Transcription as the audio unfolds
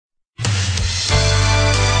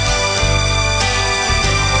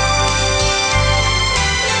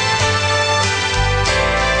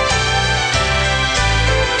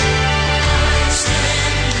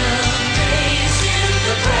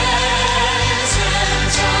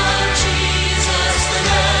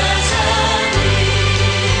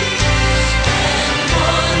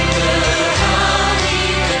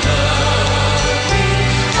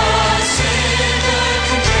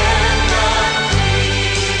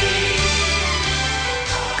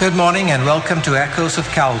Good morning and welcome to Echoes of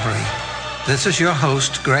Calvary. This is your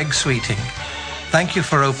host, Greg Sweeting. Thank you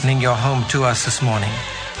for opening your home to us this morning.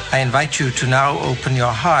 I invite you to now open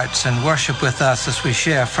your hearts and worship with us as we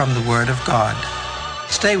share from the Word of God.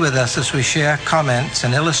 Stay with us as we share comments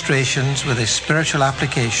and illustrations with a spiritual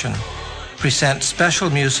application, present special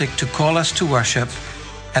music to call us to worship,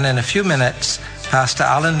 and in a few minutes, Pastor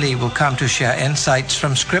Alan Lee will come to share insights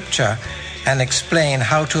from Scripture and explain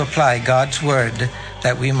how to apply God's Word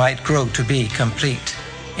that we might grow to be complete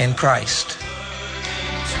in Christ.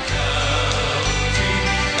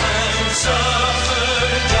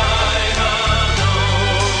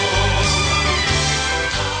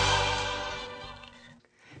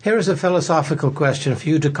 Here is a philosophical question for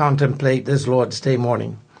you to contemplate this Lord's Day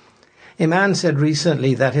morning. A man said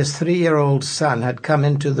recently that his 3-year-old son had come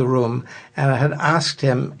into the room and had asked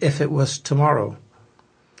him if it was tomorrow.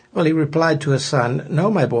 Well, he replied to his son, "No,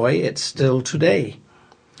 my boy, it's still today."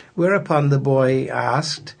 Whereupon the boy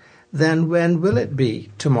asked, "Then when will it be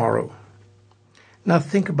tomorrow?" Now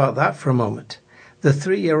think about that for a moment. The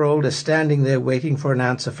 3-year-old is standing there waiting for an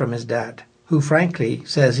answer from his dad, who frankly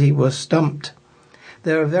says he was stumped.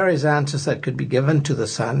 There are various answers that could be given to the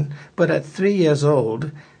son, but at 3 years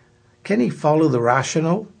old, can he follow the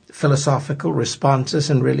rational, philosophical responses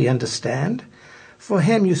and really understand? For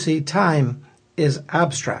him, you see, time is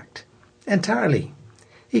abstract, entirely.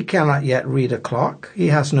 He cannot yet read a clock. He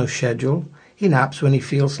has no schedule. He naps when he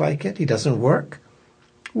feels like it. He doesn't work.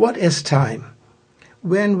 What is time?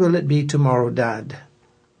 When will it be tomorrow, Dad?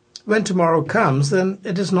 When tomorrow comes, then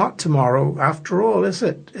it is not tomorrow after all, is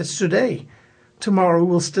it? It's today. Tomorrow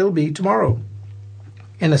will still be tomorrow.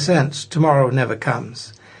 In a sense, tomorrow never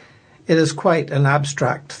comes. It is quite an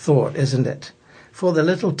abstract thought, isn't it? For the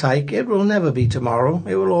little tyke, it will never be tomorrow.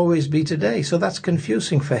 It will always be today. So that's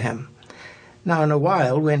confusing for him. Now, in a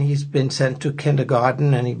while, when he's been sent to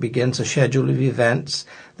kindergarten and he begins a schedule of events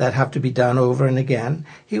that have to be done over and again,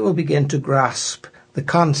 he will begin to grasp the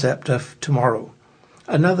concept of tomorrow.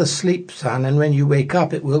 Another sleep, son, and when you wake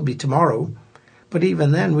up, it will be tomorrow. But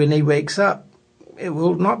even then, when he wakes up, it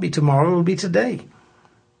will not be tomorrow, it will be today.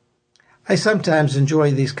 I sometimes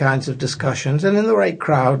enjoy these kinds of discussions, and in the right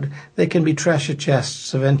crowd, they can be treasure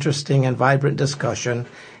chests of interesting and vibrant discussion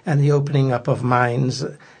and the opening up of minds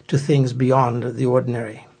to things beyond the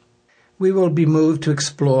ordinary. We will be moved to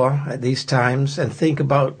explore at these times and think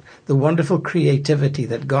about the wonderful creativity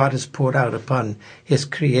that God has poured out upon His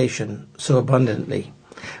creation so abundantly.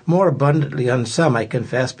 More abundantly on some, I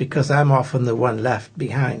confess, because I'm often the one left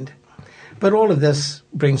behind. But all of this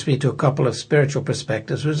brings me to a couple of spiritual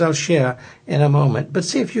perspectives, which I'll share in a moment. But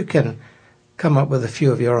see if you can come up with a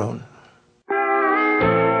few of your own.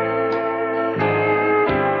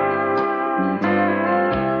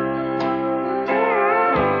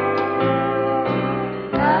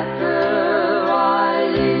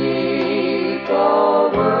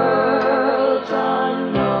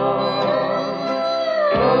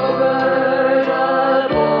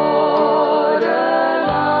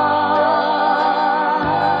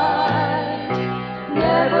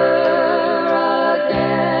 Never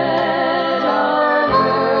again on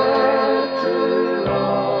earth.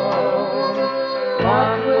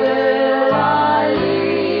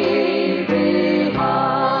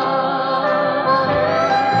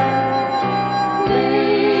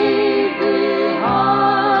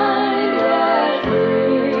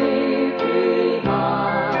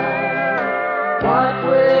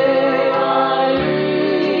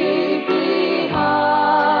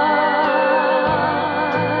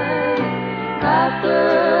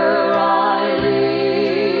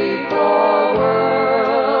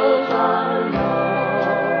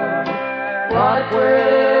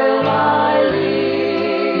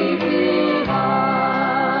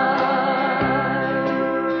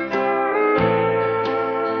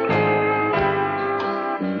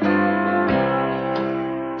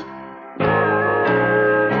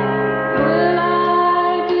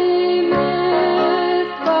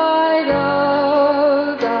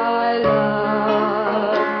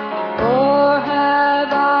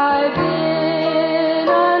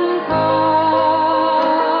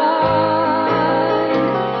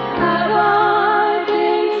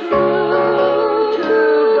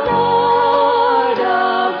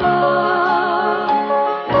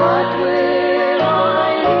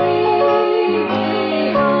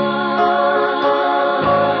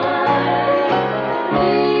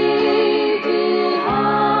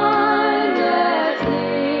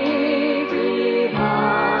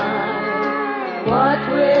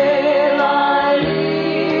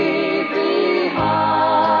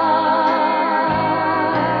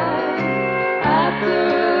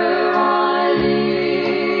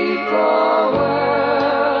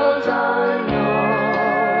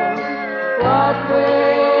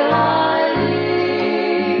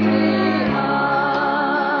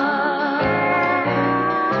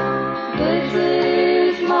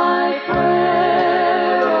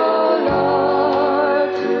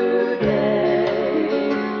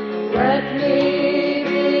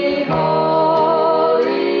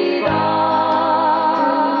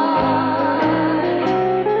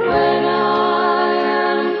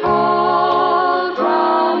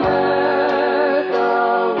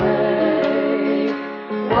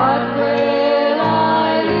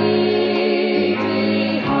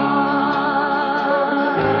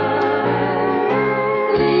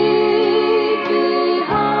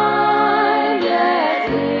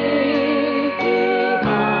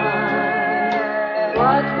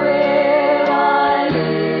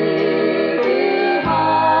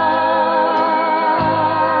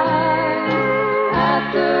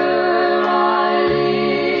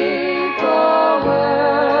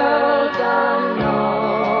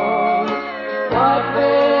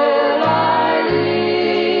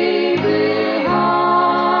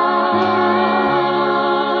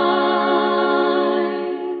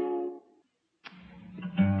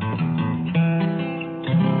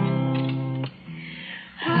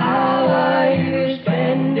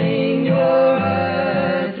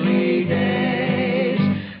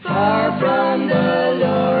 far from the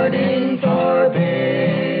Lord in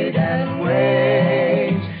forbidden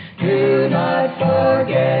ways. Do not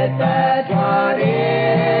forget that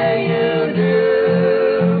whatever you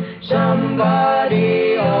do,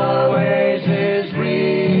 somebody always is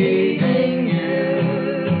reading you.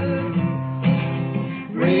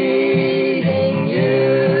 Reading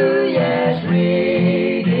you, yes,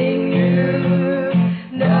 reading you.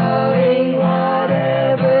 Knowing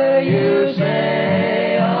whatever you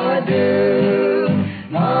say or do,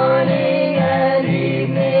 morning and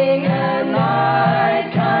evening and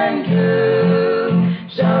night time too,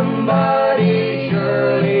 somebody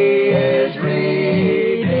surely is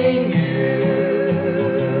reading you.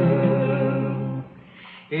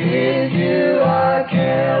 If you are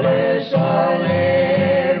careless or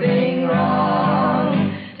living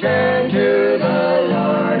wrong, turn to the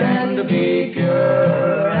Lord and be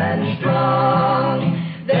pure and strong.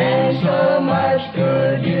 Then so much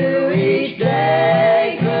good you each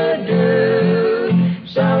day could do,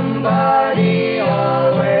 somebody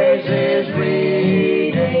always is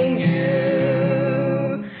reading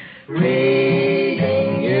you.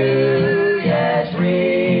 Reading you, yes,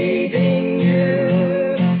 reading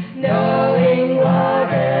you. Knowing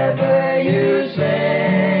whatever you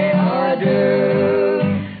say or do,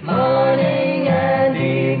 morning and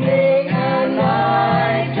evening and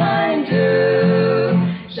night time too,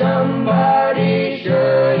 somebody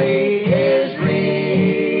surely is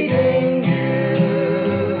reading you.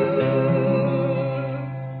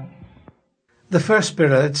 The first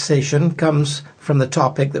Spirit station comes from the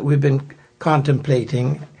topic that we've been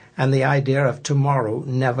contemplating and the idea of tomorrow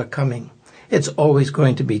never coming. It's always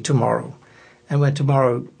going to be tomorrow. And when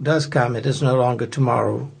tomorrow does come, it is no longer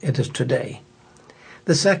tomorrow, it is today.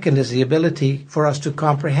 The second is the ability for us to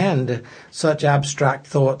comprehend such abstract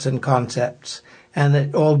thoughts and concepts. And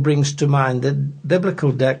it all brings to mind the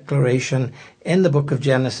biblical declaration in the book of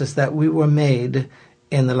Genesis that we were made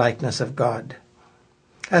in the likeness of God.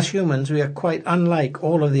 As humans, we are quite unlike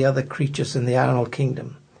all of the other creatures in the animal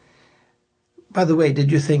kingdom. By the way,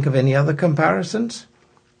 did you think of any other comparisons?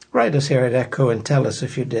 Write us here at Echo and tell us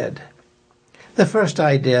if you did. The first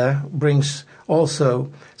idea brings also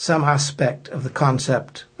some aspect of the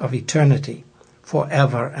concept of eternity,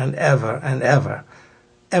 forever and ever and ever,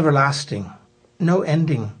 everlasting, no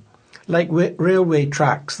ending, like railway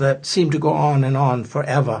tracks that seem to go on and on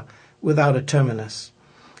forever without a terminus,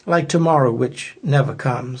 like tomorrow which never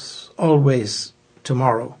comes, always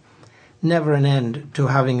tomorrow, never an end to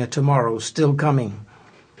having a tomorrow still coming.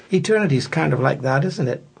 Eternity is kind of like that, isn't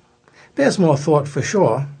it? Bears more thought for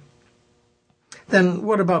sure. Then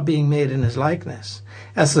what about being made in his likeness?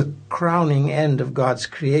 As the crowning end of God's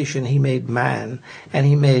creation, he made man and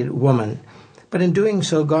he made woman. But in doing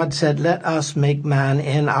so, God said, let us make man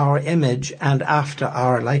in our image and after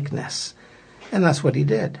our likeness. And that's what he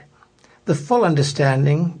did. The full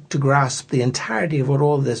understanding to grasp the entirety of what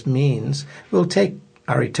all this means will take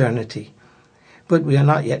our eternity. But we are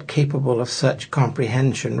not yet capable of such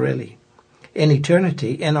comprehension, really. In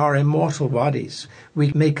eternity, in our immortal bodies,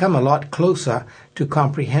 we may come a lot closer to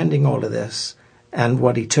comprehending all of this and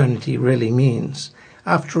what eternity really means.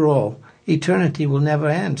 After all, eternity will never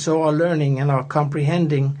end, so our learning and our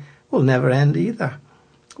comprehending will never end either.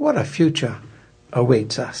 What a future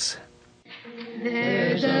awaits us.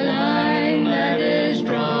 There's a line that is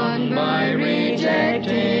drawn by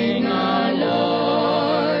rejecting our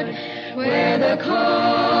Lord, where the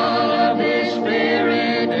call of His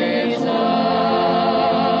Spirit is lost,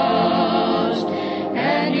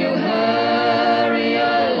 and you hurry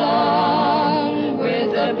along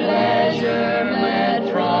with the pleasure-mad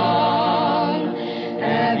throng.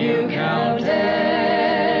 Have you counted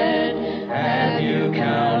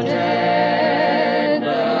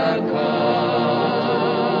the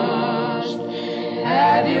cost?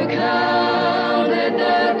 Have you counted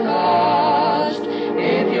the cost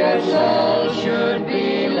if your soul should be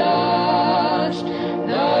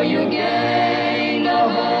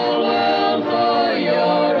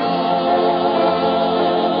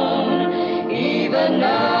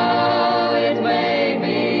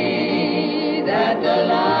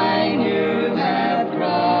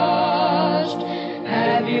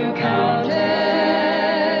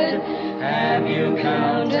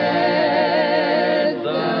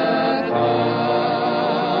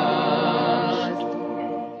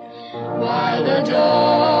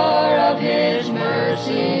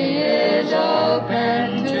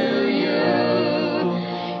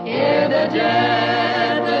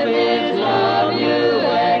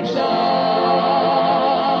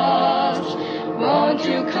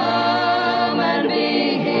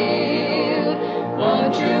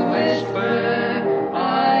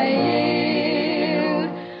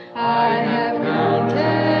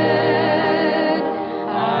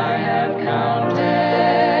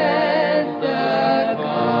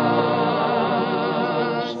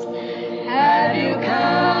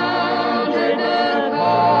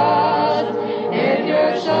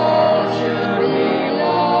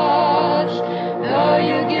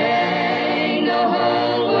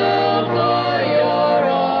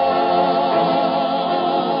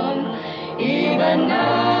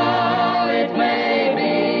now it may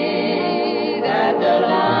be that the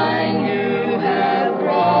line you have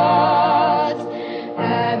crossed.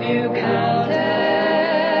 Have you counted?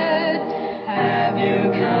 Have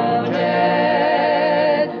you counted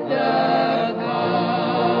the cost?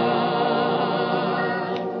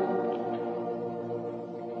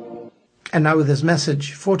 And now with his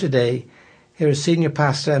message for today, here is Senior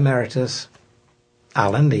Pastor Emeritus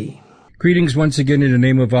Alan Lee. Greetings once again in the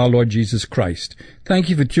name of our Lord Jesus Christ. Thank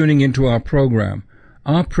you for tuning into our program.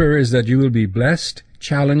 Our prayer is that you will be blessed,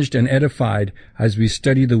 challenged, and edified as we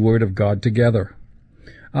study the Word of God together.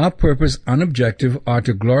 Our purpose and objective are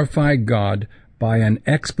to glorify God by an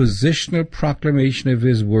expositional proclamation of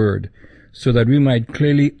His Word, so that we might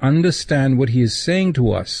clearly understand what He is saying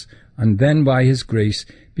to us, and then by His grace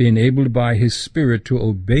be enabled by His Spirit to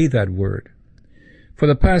obey that Word. For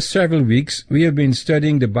the past several weeks, we have been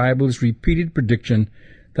studying the Bible's repeated prediction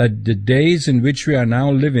that the days in which we are now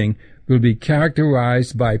living will be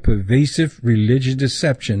characterized by pervasive religious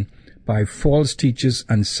deception by false teachers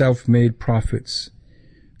and self-made prophets.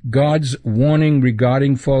 God's warning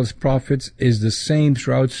regarding false prophets is the same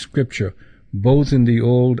throughout Scripture, both in the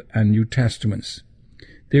Old and New Testaments.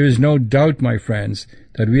 There is no doubt, my friends,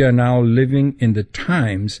 that we are now living in the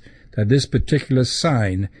times that this particular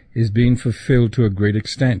sign is being fulfilled to a great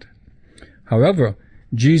extent. However,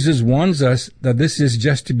 Jesus warns us that this is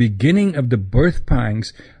just the beginning of the birth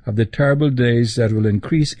pangs of the terrible days that will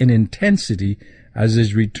increase in intensity as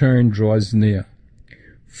His return draws near.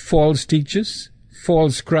 False teachers,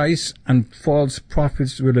 false Christs, and false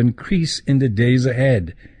prophets will increase in the days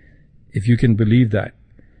ahead, if you can believe that.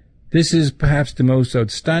 This is perhaps the most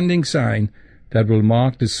outstanding sign that will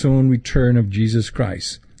mark the soon return of Jesus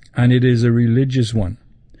Christ, and it is a religious one.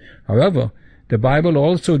 However, the Bible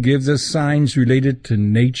also gives us signs related to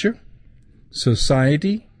nature,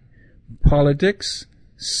 society, politics,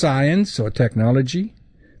 science or technology,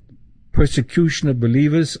 persecution of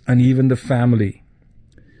believers, and even the family.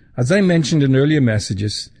 As I mentioned in earlier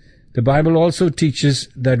messages, the Bible also teaches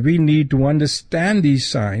that we need to understand these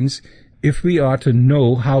signs if we are to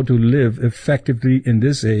know how to live effectively in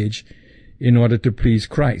this age in order to please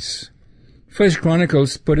Christ. First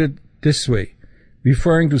Chronicles put it this way,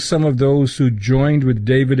 referring to some of those who joined with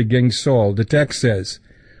David against Saul. The text says,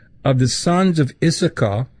 "Of the sons of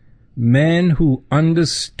Issachar, men who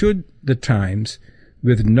understood the times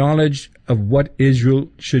with knowledge of what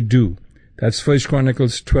Israel should do." That's First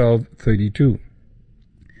Chronicles 12:32.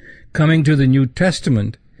 Coming to the New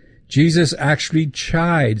Testament, Jesus actually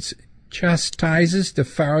chastises the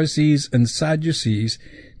Pharisees and Sadducees,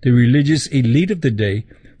 the religious elite of the day,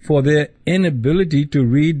 for their inability to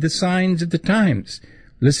read the signs of the times.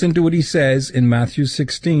 Listen to what He says in Matthew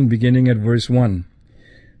 16, beginning at verse 1.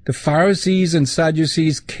 "The Pharisees and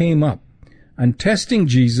Sadducees came up, and testing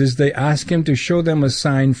Jesus, they asked Him to show them a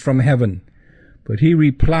sign from heaven. But He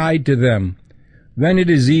replied to them, 'When it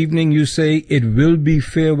is evening, you say, it will be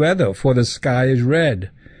fair weather, for the sky is red.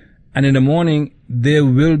 And in the morning, there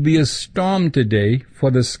will be a storm today, for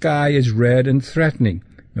the sky is red and threatening.'"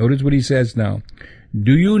 Notice what He says now.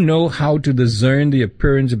 "Do you know how to discern the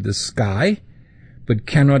appearance of the sky, but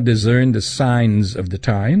cannot discern the signs of the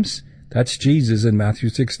times?" That's Jesus in Matthew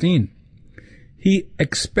 16. He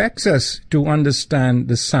expects us to understand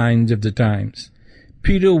the signs of the times.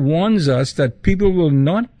 Peter warns us that people will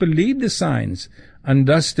not believe the signs, and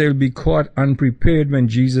thus they'll be caught unprepared when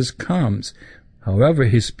Jesus comes. However,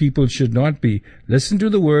 His people should not be. Listen to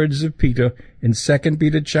the words of Peter in 2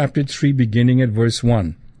 Peter chapter 3, beginning at verse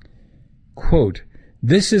 1. Quote,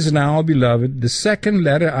 "This is now, beloved, the second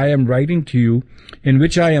letter I am writing to you, in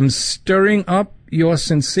which I am stirring up your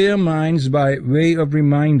sincere minds by way of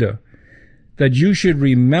reminder, that you should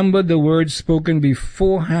remember the words spoken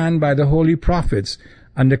beforehand by the holy prophets,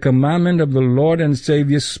 and the commandment of the Lord and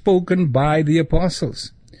Savior spoken by the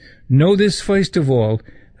apostles. Know this first of all,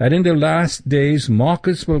 that in the last days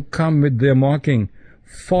mockers will come with their mocking,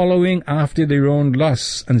 following after their own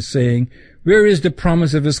lusts, and saying, 'Where is the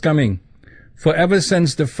promise of His coming?' For ever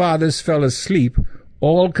since the fathers fell asleep,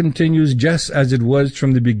 all continues just as it was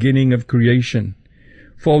from the beginning of creation.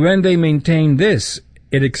 For when they maintain this,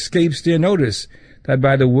 it escapes their notice, that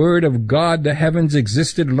by the word of God the heavens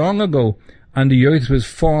existed long ago, and the earth was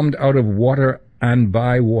formed out of water and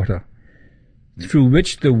by water, through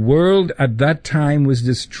which the world at that time was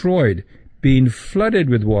destroyed, being flooded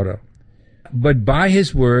with water. But by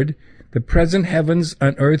His word, the present heavens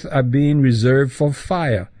and earth are being reserved for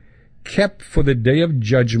fire, kept for the day of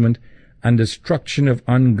judgment and destruction of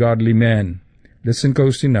ungodly men." Listen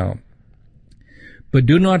closely now. "But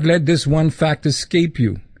do not let this one fact escape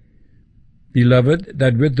you. Beloved,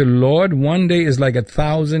 that with the Lord 1 day is like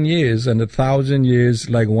 1,000 years, and 1,000 years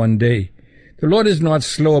like 1 day. The Lord is not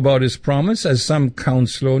slow about his promise, as some count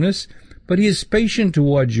slowness, but he is patient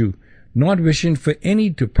towards you, not wishing for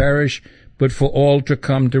any to perish, but for all to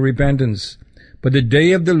come to repentance. But the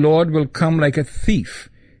day of the Lord will come like a thief,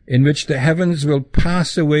 in which the heavens will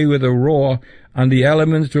pass away with a roar, and the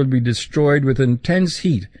elements will be destroyed with intense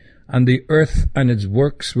heat, and the earth and its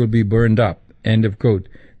works will be burned up. End of quote.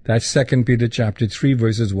 That's 2 Peter chapter 3,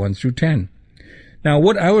 verses 1 through 10. Now,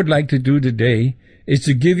 what I would like to do today is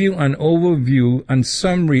to give you an overview and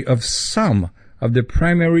summary of some of the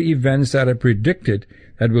primary events that are predicted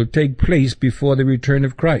that will take place before the return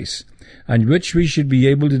of Christ, and which we should be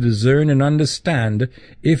able to discern and understand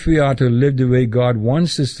if we are to live the way God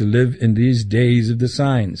wants us to live in these days of the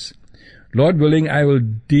signs. Lord willing, I will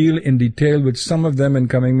deal in detail with some of them in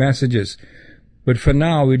coming messages, but for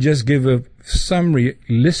now we just give a summary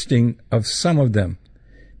listing of some of them.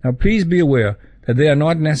 Now please be aware that they are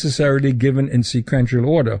not necessarily given in sequential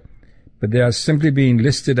order, but they are simply being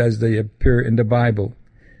listed as they appear in the Bible.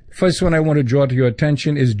 The first one I want to draw to your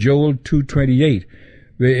attention is Joel 2:28,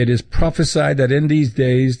 where it is prophesied that in these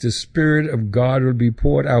days the Spirit of God will be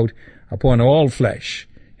poured out upon all flesh.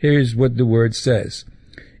 Here's what the word says.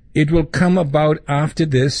 It will come about after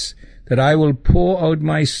this that I will pour out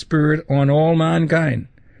my Spirit on all mankind,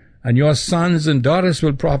 and your sons and daughters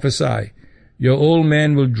will prophesy. Your old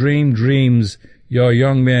men will dream dreams. Your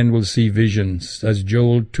young men will see visions. That's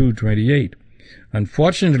Joel 2:28.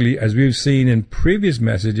 Unfortunately, as we've seen in previous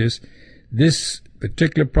messages, this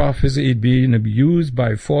particular prophecy is being abused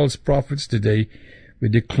by false prophets today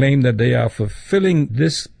with the claim that they are fulfilling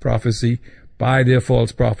this prophecy by their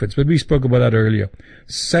false prophets. But we spoke about that earlier.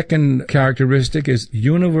 Second characteristic is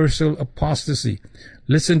universal apostasy.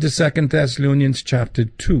 Listen to 2 Thessalonians chapter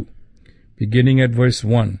 2, beginning at verse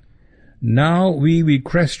 1. Now we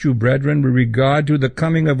request you, brethren, with regard to the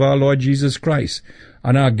coming of our Lord Jesus Christ,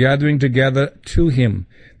 and our gathering together to him,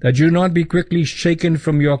 that you not be quickly shaken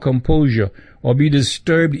from your composure, or be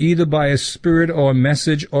disturbed either by a spirit or a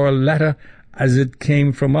message or a letter as it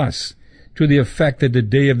came from us, to the effect that the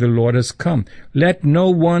day of the Lord has come. Let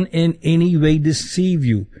no one in any way deceive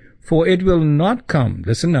you, for it will not come,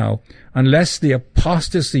 listen now, unless the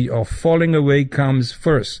apostasy or falling away comes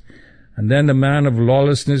first. And then the man of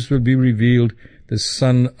lawlessness will be revealed, the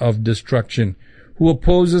son of destruction, who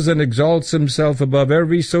opposes and exalts himself above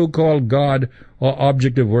every so-called God or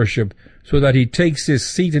object of worship, so that he takes his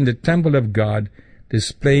seat in the temple of God,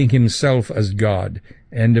 displaying himself as God.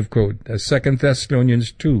 End of quote. That's 2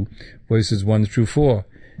 Thessalonians 2, verses 1 through 4.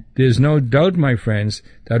 There's no doubt, my friends,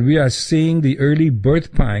 that we are seeing the early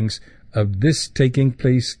birth pangs of this taking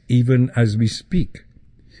place even as we speak.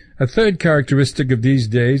 A third characteristic of these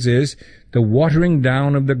days is the watering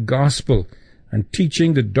down of the gospel and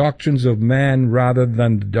teaching the doctrines of man rather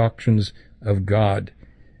than the doctrines of God.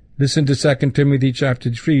 Listen to 2 Timothy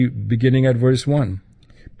chapter 3, beginning at verse 1.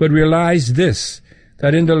 But realize this,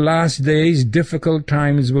 that in the last days difficult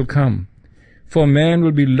times will come. For men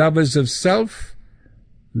will be lovers of self,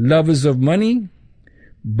 lovers of money,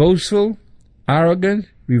 boastful, arrogant,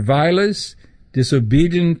 revilers,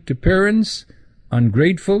 disobedient to parents,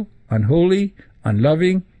 ungrateful, unholy,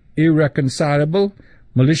 unloving, irreconcilable,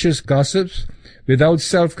 malicious gossips, without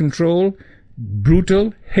self-control,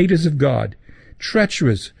 brutal, haters of God,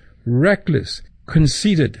 treacherous, reckless,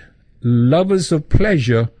 conceited, lovers of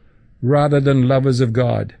pleasure rather than lovers of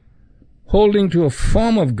God, holding to a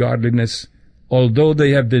form of godliness, although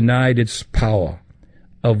they have denied its power.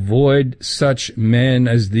 Avoid such men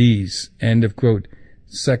as these. End of quote.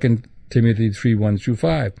 2 Timothy 3, 1 through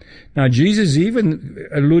 5. Now, Jesus even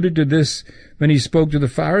alluded to this when he spoke to the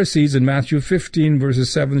Pharisees in Matthew 15,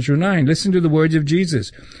 verses 7 through 9. Listen to the words of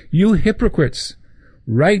Jesus. You hypocrites,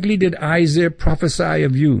 rightly did Isaiah prophesy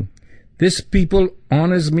of you. This people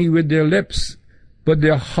honors me with their lips, but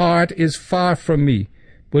their heart is far from me.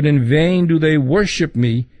 But in vain do they worship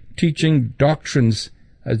me, teaching doctrines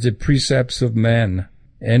as the precepts of men.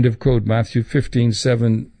 End of quote. Matthew 15,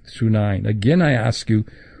 7 through 9. Again, I ask you,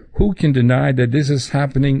 who can deny that this is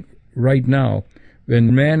happening right now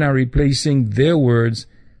when men are replacing their words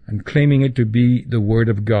and claiming it to be the word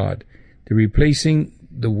of God? They're replacing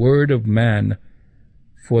the word of man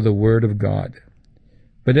for the word of God.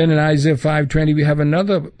 But then in Isaiah 5:20 we have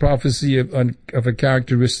another prophecy of a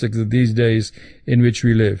characteristic of these days in which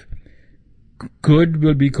we live. Good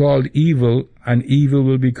will be called evil, and evil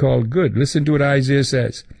will be called good. Listen to what Isaiah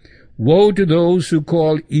says. Woe to those who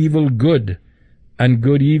call evil good and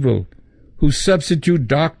good evil, who substitute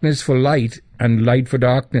darkness for light and light for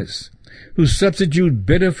darkness, who substitute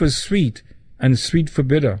bitter for sweet and sweet for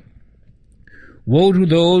bitter. Woe to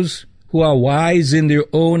those who are wise in their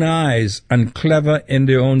own eyes and clever in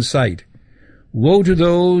their own sight. Woe to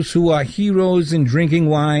those who are heroes in drinking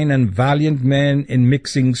wine and valiant men in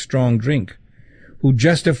mixing strong drink, who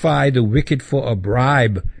justify the wicked for a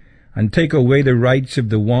bribe and take away the rights of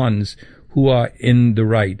the ones who are in the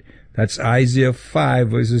right. That's Isaiah 5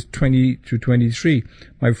 verses 20 to 23.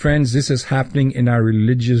 My friends, this is happening in our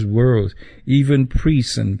religious world. Even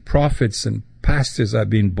priests and prophets and pastors are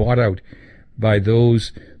being bought out by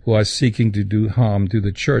those who are seeking to do harm to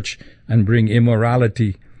the church and bring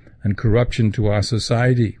immorality and corruption to our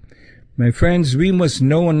society. My friends, we must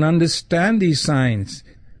know and understand these signs.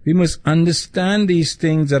 We must understand these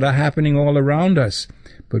things that are happening all around us.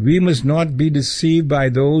 But we must not be deceived by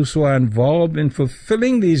those who are involved in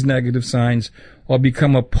fulfilling these negative signs or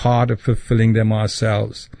become a part of fulfilling them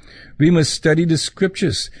ourselves. We must study the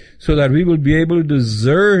scriptures so that we will be able to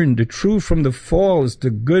discern the true from the false, the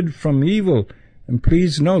good from evil. And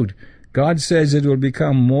please note, God says it will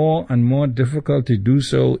become more and more difficult to do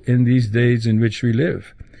so in these days in which we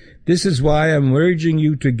live. This is why I'm urging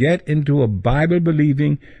you to get into a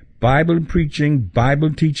Bible-believing, Bible-preaching,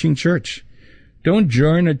 Bible-teaching church. Don't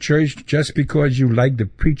join a church just because you like the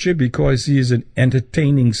preacher, because he is an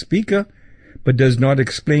entertaining speaker, but does not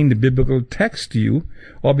explain the biblical text to you,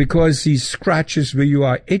 or because he scratches where you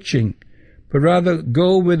are itching. But rather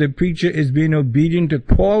go where the preacher is being obedient to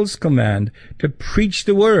Paul's command to preach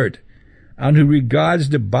the word, and who regards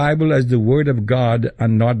the Bible as the word of God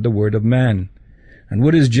and not the word of man. And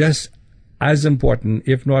what is just as important,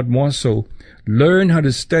 if not more so, learn how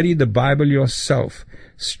to study the Bible yourself.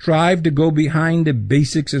 Strive to go behind the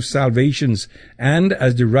basics of salvations, and,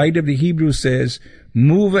 as the writer of the Hebrews says,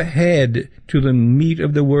 move ahead to the meat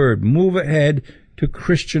of the word. Move ahead to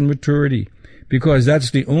Christian maturity, because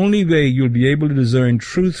that's the only way you'll be able to discern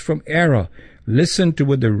truth from error. Listen to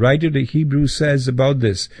what the writer of the Hebrews says about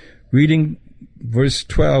this, reading verse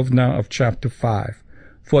 12 now of chapter 5.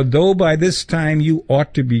 For though by this time you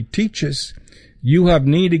ought to be teachers, you have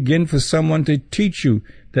need again for someone to teach you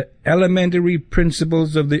the elementary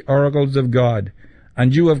principles of the oracles of God,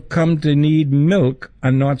 and you have come to need milk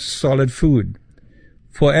and not solid food.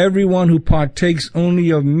 For everyone who partakes only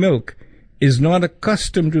of milk is not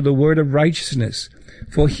accustomed to the word of righteousness,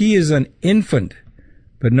 for he is an infant.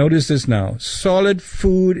 But notice this now, solid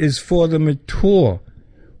food is for the mature,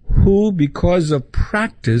 who, because of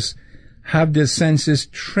practice, have their senses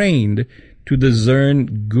trained to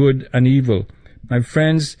discern good and evil. My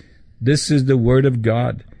friends, this is the word of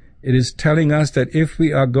God. It is telling us that if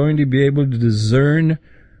we are going to be able to discern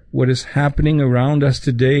what is happening around us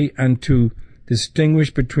today and to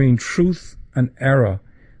distinguish between truth and error,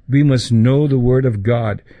 we must know the word of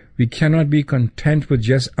God. We cannot be content with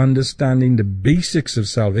just understanding the basics of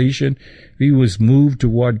salvation. We must move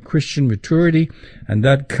toward Christian maturity, and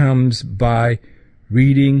that comes by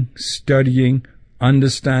reading, studying,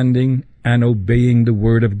 understanding, and obeying the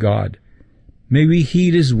word of God. May we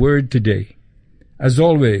heed his word today. As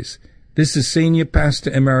always, this is Senior Pastor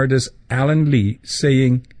Emeritus Alan Lee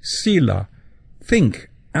saying, Selah, think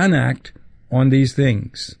and act on these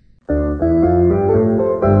things.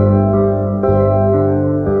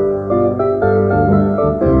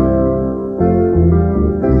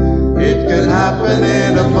 It could happen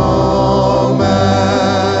in a moment,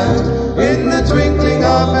 in the twinkling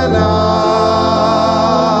of an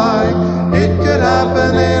eye. It could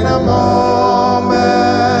happen in a moment.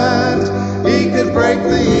 He could break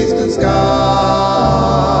the eastern sky.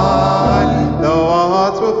 Though our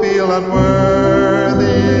hearts will feel unworthy,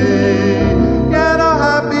 yet how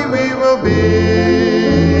happy we will be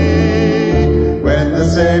when the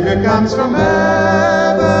Savior comes from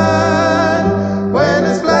heaven, when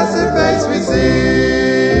his blessed face we see.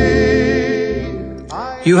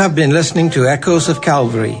 You have been listening to Echoes of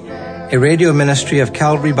Calvary, a radio ministry of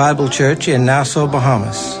Calvary Bible Church in Nassau,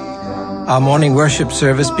 Bahamas. Our morning worship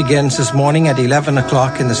service begins this morning at 11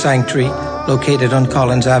 o'clock in the sanctuary located on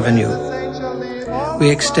Collins Avenue.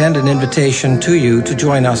 We extend an invitation to you to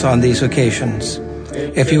join us on these occasions.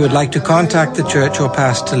 If you would like to contact the church or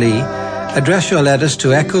Pastor Lee, address your letters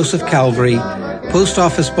to Echoes of Calvary, Post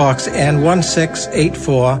Office Box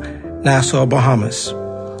N1684, Nassau, Bahamas.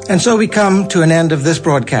 And so we come to an end of this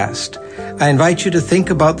broadcast. I invite you to think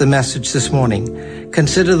about the message this morning.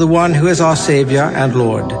 Consider the one who is our Savior and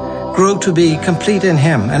Lord. Grow to be complete in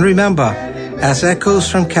him. And remember, as echoes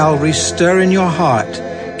from Calvary stir in your heart,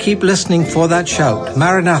 keep listening for that shout,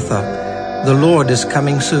 Maranatha, the Lord is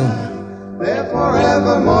coming soon. There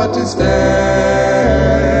forevermore to stay.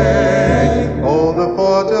 Hold the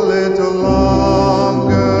fort a little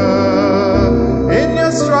longer in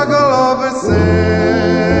your struggle over sin.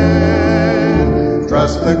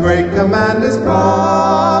 First the great command is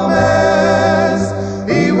promised,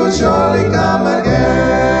 He will surely come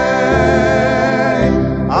again.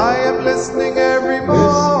 I am listening every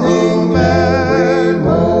moment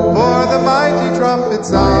for the mighty trumpet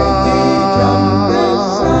sound.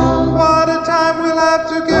 What a time we'll have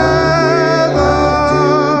together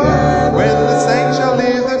when the saints shall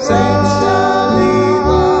leave the ground,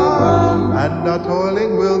 and our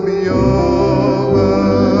toiling will be over,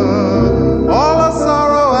 all our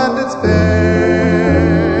sorrow and its pain.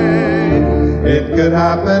 It could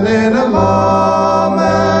happen in a moment,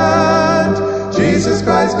 Jesus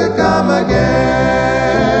Christ could come again.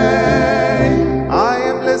 I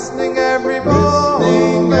am listening every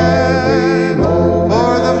moment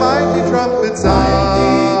for the mighty trumpet sound.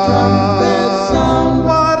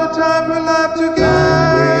 What a time we'll have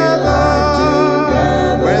together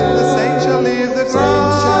when the saints shall leave the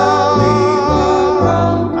ground,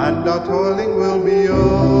 and our toiling will be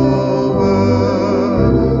over,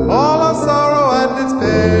 all our sorrow and its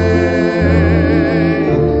pain.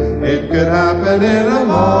 It could happen in a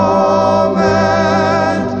moment,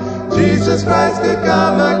 Jesus Christ could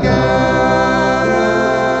come again.